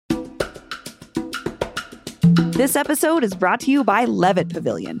This episode is brought to you by Levitt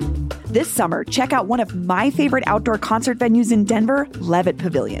Pavilion. This summer, check out one of my favorite outdoor concert venues in Denver, Levitt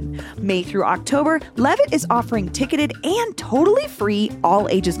Pavilion. May through October, Levitt is offering ticketed and totally free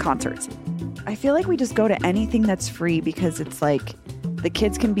all-ages concerts. I feel like we just go to anything that's free because it's like the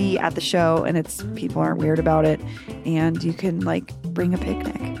kids can be at the show and it's people aren't weird about it, and you can like bring a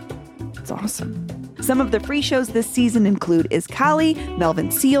picnic. It's awesome. Some of the free shows this season include Iskali,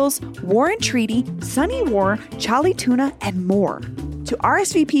 Melvin Seals, War and Treaty, Sunny War, Charlie Tuna, and more. To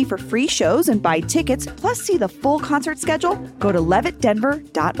RSVP for free shows and buy tickets, plus see the full concert schedule, go to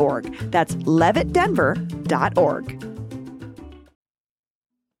levittdenver.org. That's levittdenver.org.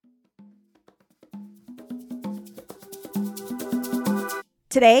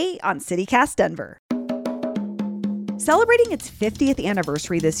 Today on CityCast Denver. Celebrating its 50th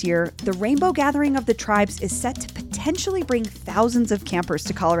anniversary this year, the Rainbow Gathering of the Tribes is set to potentially bring thousands of campers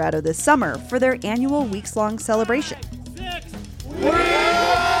to Colorado this summer for their annual weeks-long celebration.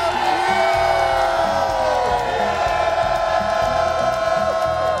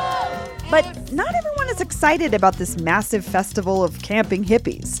 But not everyone is excited about this massive festival of camping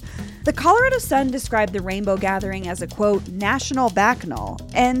hippies. The Colorado Sun described the Rainbow Gathering as a, quote, national bacchanal,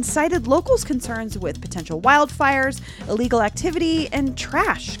 and cited locals' concerns with potential wildfires, illegal activity, and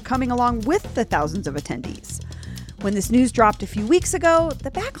trash coming along with the thousands of attendees. When this news dropped a few weeks ago,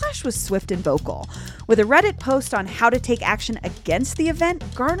 the backlash was swift and vocal, with a Reddit post on how to take action against the event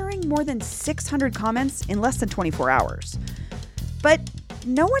garnering more than 600 comments in less than 24 hours. But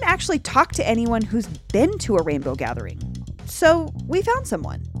no one actually talked to anyone who's been to a Rainbow Gathering. So we found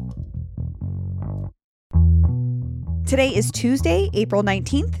someone. Today is Tuesday, April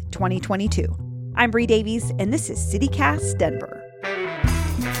 19th, 2022. I'm Bree Davies, and this is CityCast Denver.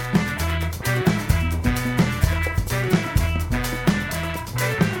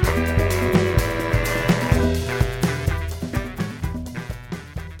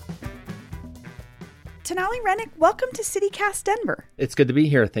 Tenali Rennick, welcome to CityCast Denver. It's good to be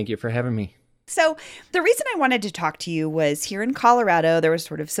here. Thank you for having me. So the reason I wanted to talk to you was here in Colorado, there was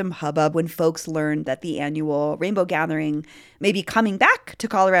sort of some hubbub when folks learned that the annual Rainbow Gathering may be coming back to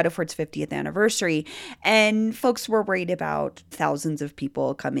Colorado for its 50th anniversary. And folks were worried about thousands of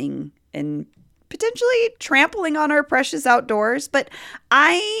people coming and potentially trampling on our precious outdoors. But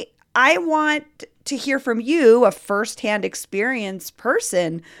I want to hear from you, a firsthand experience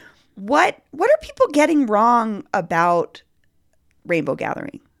person. What are people getting wrong about Rainbow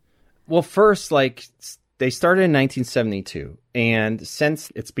Gathering? Well, first, they started in 1972, and since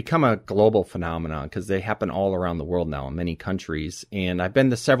it's become a global phenomenon because they happen all around the world now in many countries, and I've been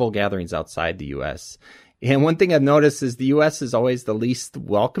to several gatherings outside the U.S., and one thing I've noticed is the U.S. is always the least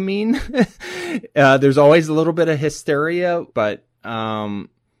welcoming. There's always a little bit of hysteria, but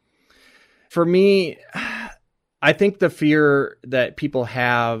for me, I think the fear that people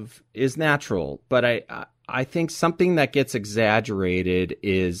have is natural, but I think something that gets exaggerated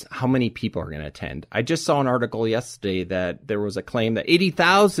is how many people are going to attend. I just saw an article yesterday that there was a claim that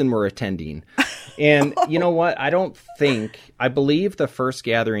 80,000 were attending. And you know what? I believe the first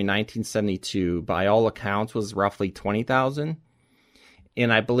gathering in 1972, by all accounts, was roughly 20,000.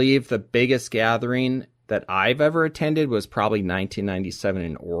 And I believe the biggest gathering that I've ever attended was probably 1997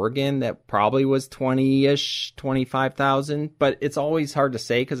 in Oregon. That probably was 20-ish, 25,000. But it's always hard to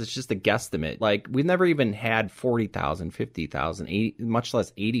say because it's just a guesstimate. Like, we've never even had 40,000, 50,000, much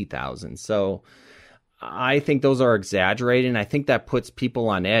less 80,000. So I think those are exaggerated. And I think that puts people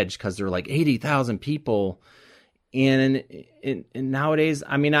on edge because they're like 80,000 people. And nowadays,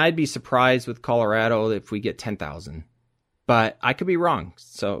 I mean, I'd be surprised with Colorado if we get 10,000. But I could be wrong.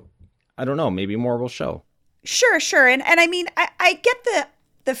 So I don't know. Maybe more will show. Sure. And I mean, I get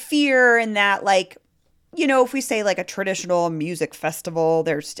the fear in that, like, you know, if we say like a traditional music festival,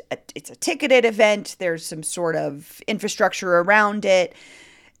 it's a ticketed event. There's some sort of infrastructure around it.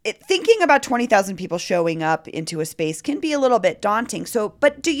 Thinking about 20,000 people showing up into a space can be a little bit daunting. So,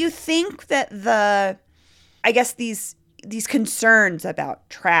 but do you think that these concerns about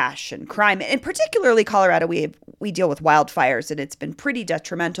trash and crime, and particularly Colorado, we deal with wildfires and it's been pretty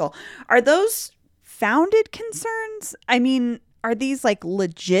detrimental. Are those founded concerns? I mean, are these like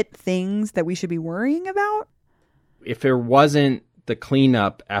legit things that we should be worrying about? If there wasn't the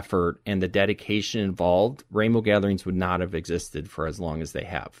cleanup effort and the dedication involved, Rainbow Gatherings would not have existed for as long as they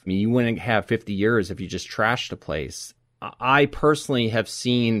have. I mean, you wouldn't have 50 years if you just trashed a place. I personally have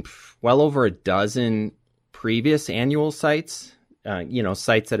seen well over a dozen previous annual sites,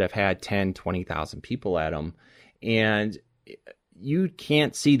 sites that have had 10, 20,000 people at them. And you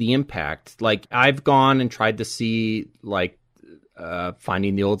can't see the impact. Like, I've gone and tried to see like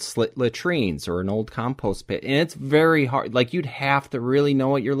finding the old slit latrines or an old compost pit. And it's very hard. Like, you'd have to really know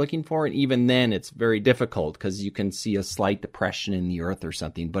what you're looking for. And even then it's very difficult because you can see a slight depression in the earth or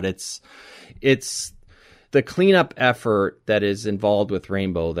something. But it's the cleanup effort that is involved with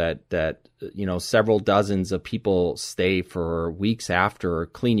Rainbow that several dozens of people stay for weeks after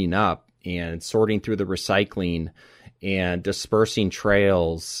cleaning up and sorting through the recycling and dispersing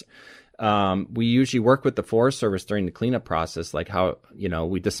trails. We usually work with the Forest Service during the cleanup process, like how,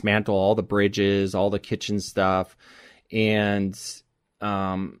 we dismantle all the bridges, all the kitchen stuff. And,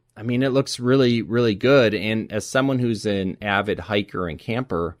 it looks really, really good. And as someone who's an avid hiker and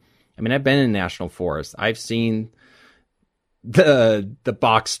camper, I've been in national forest. I've seen the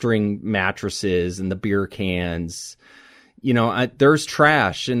box spring mattresses and the beer cans. There's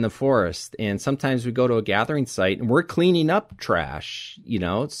trash in the forest, and sometimes we go to a gathering site and we're cleaning up trash,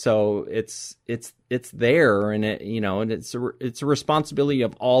 so it's there, and and it's a responsibility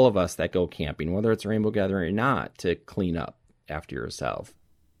of all of us that go camping, whether it's a rainbow gathering or not, to clean up after yourself.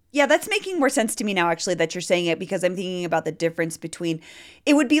 Yeah, that's making more sense to me now, actually, that you're saying it, because I'm thinking about the difference between,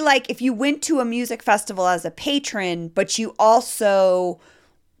 it would be like if you went to a music festival as a patron, but you also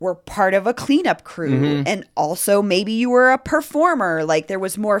were part of a cleanup crew, and also maybe you were a performer. Like, there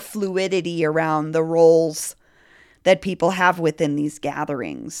was more fluidity around the roles that people have within these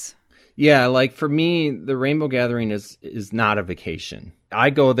gatherings. Yeah, like for me, the Rainbow Gathering is not a vacation. I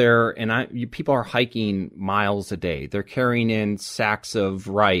go there and people are hiking miles a day. They're carrying in sacks of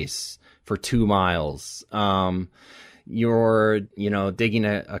rice for 2 miles. You're, digging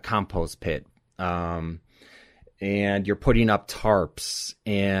a compost pit. And you're putting up tarps,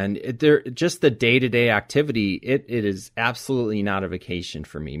 and just the day-to-day activity, it is absolutely not a vacation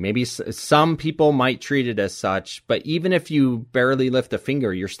for me. Maybe some people might treat it as such, but even if you barely lift a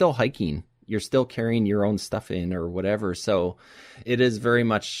finger, you're still hiking. You're still carrying your own stuff in or whatever. So it is very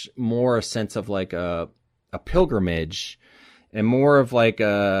much more a sense of like a pilgrimage and more of like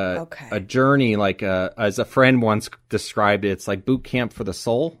a journey, like as a friend once described it, it's like boot camp for the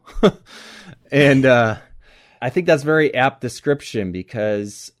soul. And I think that's a very apt description,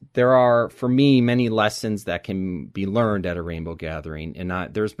 because there are, for me, many lessons that can be learned at a Rainbow Gathering. And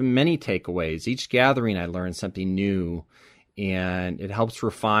there's been many takeaways. Each gathering I learned something new, and it helps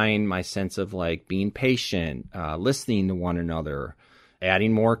refine my sense of like being patient, listening to one another,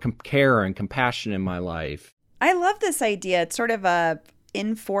 adding more care and compassion in my life. I love this idea. It's sort of a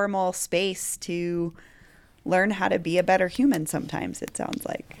informal space to learn how to be a better human sometimes, it sounds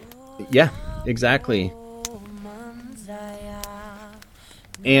like. Yeah, exactly.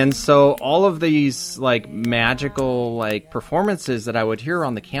 And so all of these like magical like performances that I would hear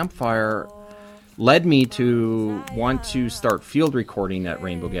on the campfire led me to want to start field recording at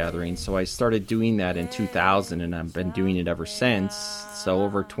Rainbow Gathering. So I started doing that in 2000, and I've been doing it ever since. So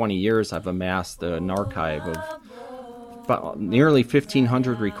over 20 years, I've amassed an archive of about nearly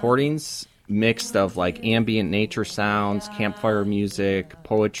 1,500 recordings, mixed of like ambient nature sounds, campfire music,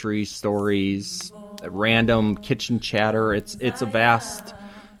 poetry, stories, random kitchen chatter. It's a vast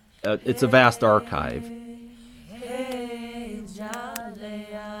archive.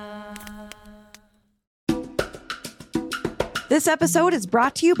 This episode is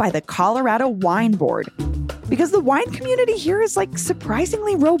brought to you by the Colorado Wine Board, because the wine community here is like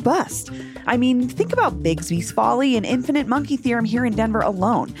surprisingly robust. Think about Bigsby's Folly and Infinite Monkey Theorem here in Denver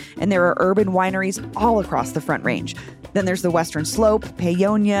alone, and there are urban wineries all across the Front Range. Then there's the Western Slope,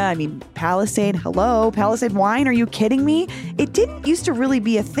 Paonia, Palisade. Hello, Palisade wine, are you kidding me? It didn't used to really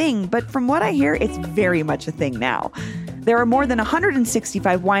be a thing, but from what I hear, it's very much a thing now. There are more than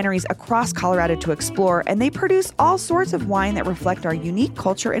 165 wineries across Colorado to explore, and they produce all sorts of wine that reflect our unique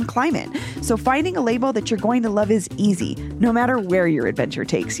culture and climate. So finding a label that you're going to love is easy, no matter where your adventure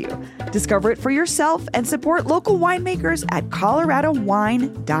takes you. Discover it for yourself and support local winemakers at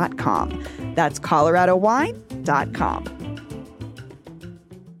coloradowine.com. That's coloradowine.com.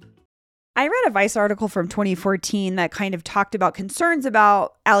 I read a Vice article from 2014 that kind of talked about concerns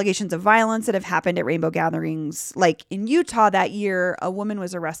about allegations of violence that have happened at rainbow gatherings. Like in Utah that year, a woman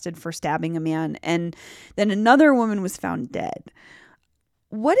was arrested for stabbing a man, and then another woman was found dead.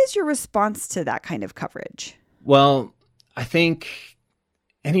 What is your response to that kind of coverage? Well, I think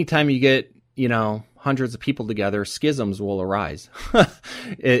anytime you get, hundreds of people together, schisms will arise.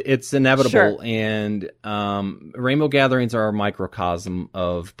 It's inevitable. Sure. And rainbow gatherings are a microcosm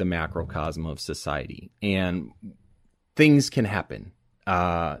of the macrocosm of society. And things can happen.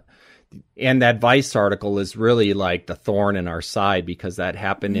 And that Vice article is really like the thorn in our side, because that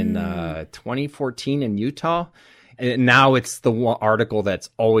happened in 2014 in Utah. And now it's the one article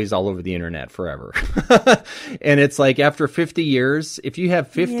that's always all over the internet forever. And it's like after 50 years, if you have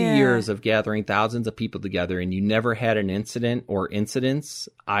 50 years of gathering thousands of people together and you never had an incident or incidents,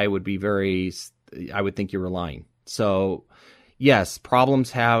 I would think you were lying. So yes, problems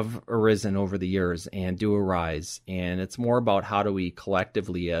have arisen over the years and do arise. And it's more about how do we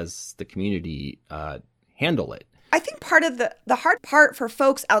collectively as the community handle it. I think part of the hard part for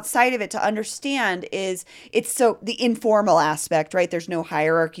folks outside of it to understand is it's the informal aspect, right? There's no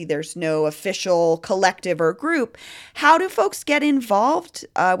hierarchy. There's no official collective or group. How do folks get involved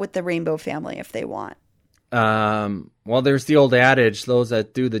with the Rainbow family if they want? Well, there's the old adage, those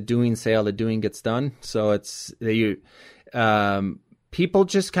that do the doing say all the doing gets done. So it's people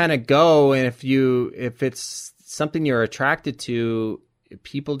just kind of go. And if it's something you're attracted to,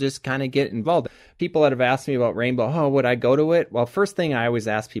 people just kind of get involved. People that have asked me about Rainbow, would I go to it? Well, first thing I always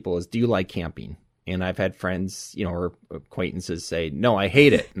ask people is, do you like camping? And I've had friends, or acquaintances say, no, I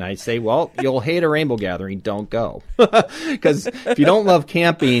hate it. And I say, well, you'll hate a rainbow gathering. Don't go. Because if you don't love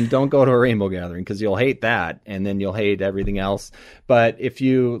camping, don't go to a rainbow gathering because you'll hate that. And then you'll hate everything else. But if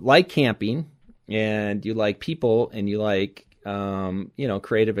you like camping and you like people and you like,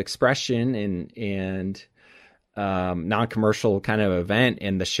 creative expression and non-commercial kind of event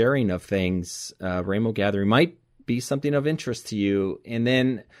and the sharing of things, rainbow gathering might be something of interest to you. And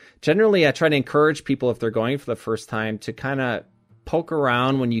then generally I try to encourage people if they're going for the first time to kind of poke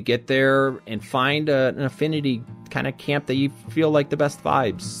around when you get there and find an affinity kind of camp that you feel like the best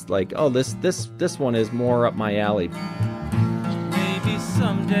vibes. Like, oh, this one is more up my alley. Maybe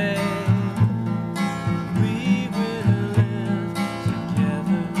someday we will live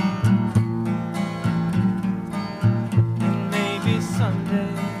together. And maybe someday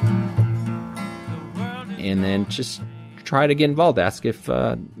and then just try to get involved. Ask if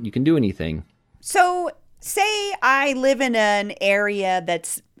you can do anything. So say I live in an area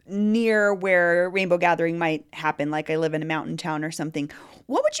that's near where rainbow gathering might happen, like I live in a mountain town or something.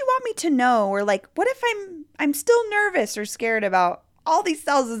 What would you want me to know? Or like, what if I'm still nervous or scared about all these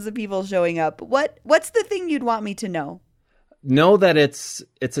thousands of people showing up? What's the thing you'd want me to know? Know that it's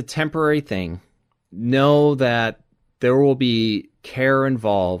a temporary thing. Know that there will be care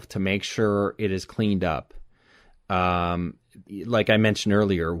involved to make sure it is cleaned up. Like I mentioned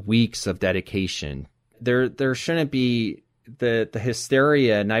earlier, weeks of dedication. There shouldn't be the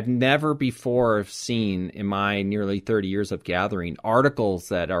hysteria, and I've never before seen in my nearly 30 years of gathering articles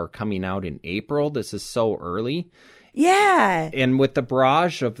that are coming out in April. This is so early. Yeah. And with the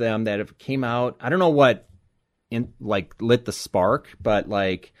barrage of them that have came out, I don't know what lit the spark, but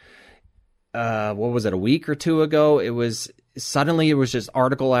what was it, a week or two ago? It was just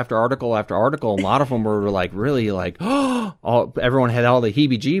article after article after article. A lot of them were really everyone had all the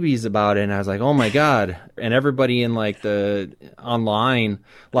heebie-jeebies about it. And I was like, oh my God. And everybody in the online,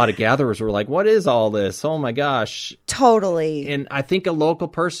 a lot of gatherers were like, what is all this? Oh my gosh. Totally. And I think a local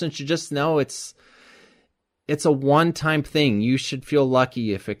person should just know it's a one-time thing. You should feel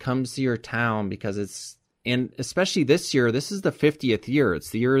lucky if it comes to your town and especially this year, this is the 50th year.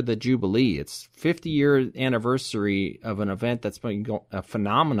 It's the year of the Jubilee. It's 50-year anniversary of an event that's been a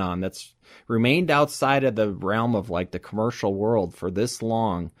phenomenon that's remained outside of the realm of the commercial world for this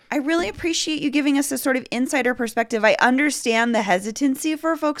long. I really appreciate you giving us a sort of insider perspective. I understand the hesitancy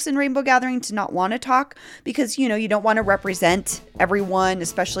for folks in Rainbow Gathering to not want to talk because, you don't want to represent everyone,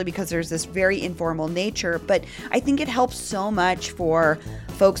 especially because there's this very informal nature. But I think it helps so much for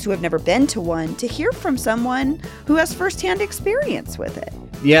folks who have never been to one to hear from someone who has firsthand experience with it.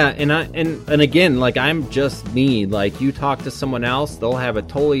 Yeah, and again, I'm just me. You talk to someone else, they'll have a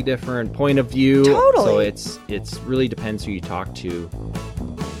totally different point of view. Totally. So it's really depends who you talk to.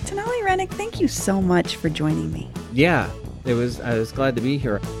 Tenali Rennick, thank you so much for joining me. Yeah, I was glad to be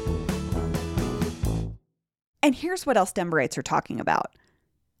here. And here's what else Denverites are talking about.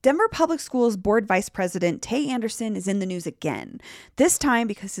 Denver Public Schools Board Vice President Tay Anderson is in the news again, this time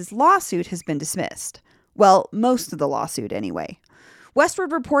because his lawsuit has been dismissed. Well, most of the lawsuit anyway.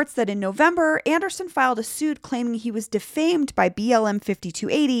 Westword reports that in November, Anderson filed a suit claiming he was defamed by BLM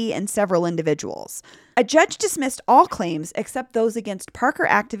 5280 and several individuals. A judge dismissed all claims except those against Parker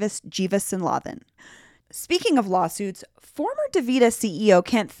activist Jiva Sinlathan. Speaking of lawsuits, former DaVita CEO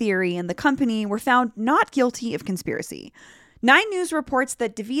Kent Thiry and the company were found not guilty of conspiracy. 9 News reports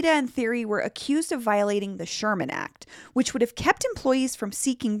that DaVita and Thiry were accused of violating the Sherman Act, which would have kept employees from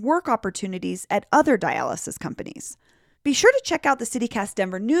seeking work opportunities at other dialysis companies. Be sure to check out the CityCast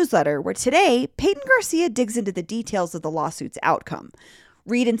Denver newsletter, where today, Peyton Garcia digs into the details of the lawsuit's outcome.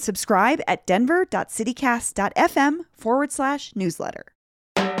 Read and subscribe at denver.citycast.fm/newsletter.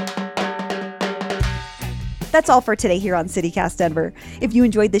 That's all for today here on CityCast Denver. If you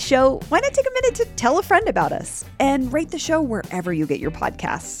enjoyed the show, why not take a minute to tell a friend about us and rate the show wherever you get your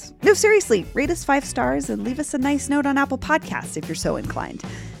podcasts. No, seriously, rate us 5 stars and leave us a nice note on Apple Podcasts if you're so inclined.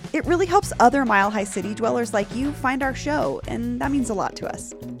 It really helps other Mile High City dwellers like you find our show, and that means a lot to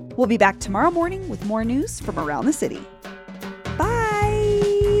us. We'll be back tomorrow morning with more news from around the city. Bye!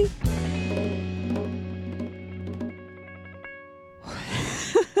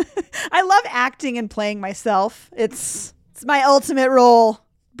 I love acting and playing myself. It's my ultimate role.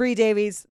 Bree Davies.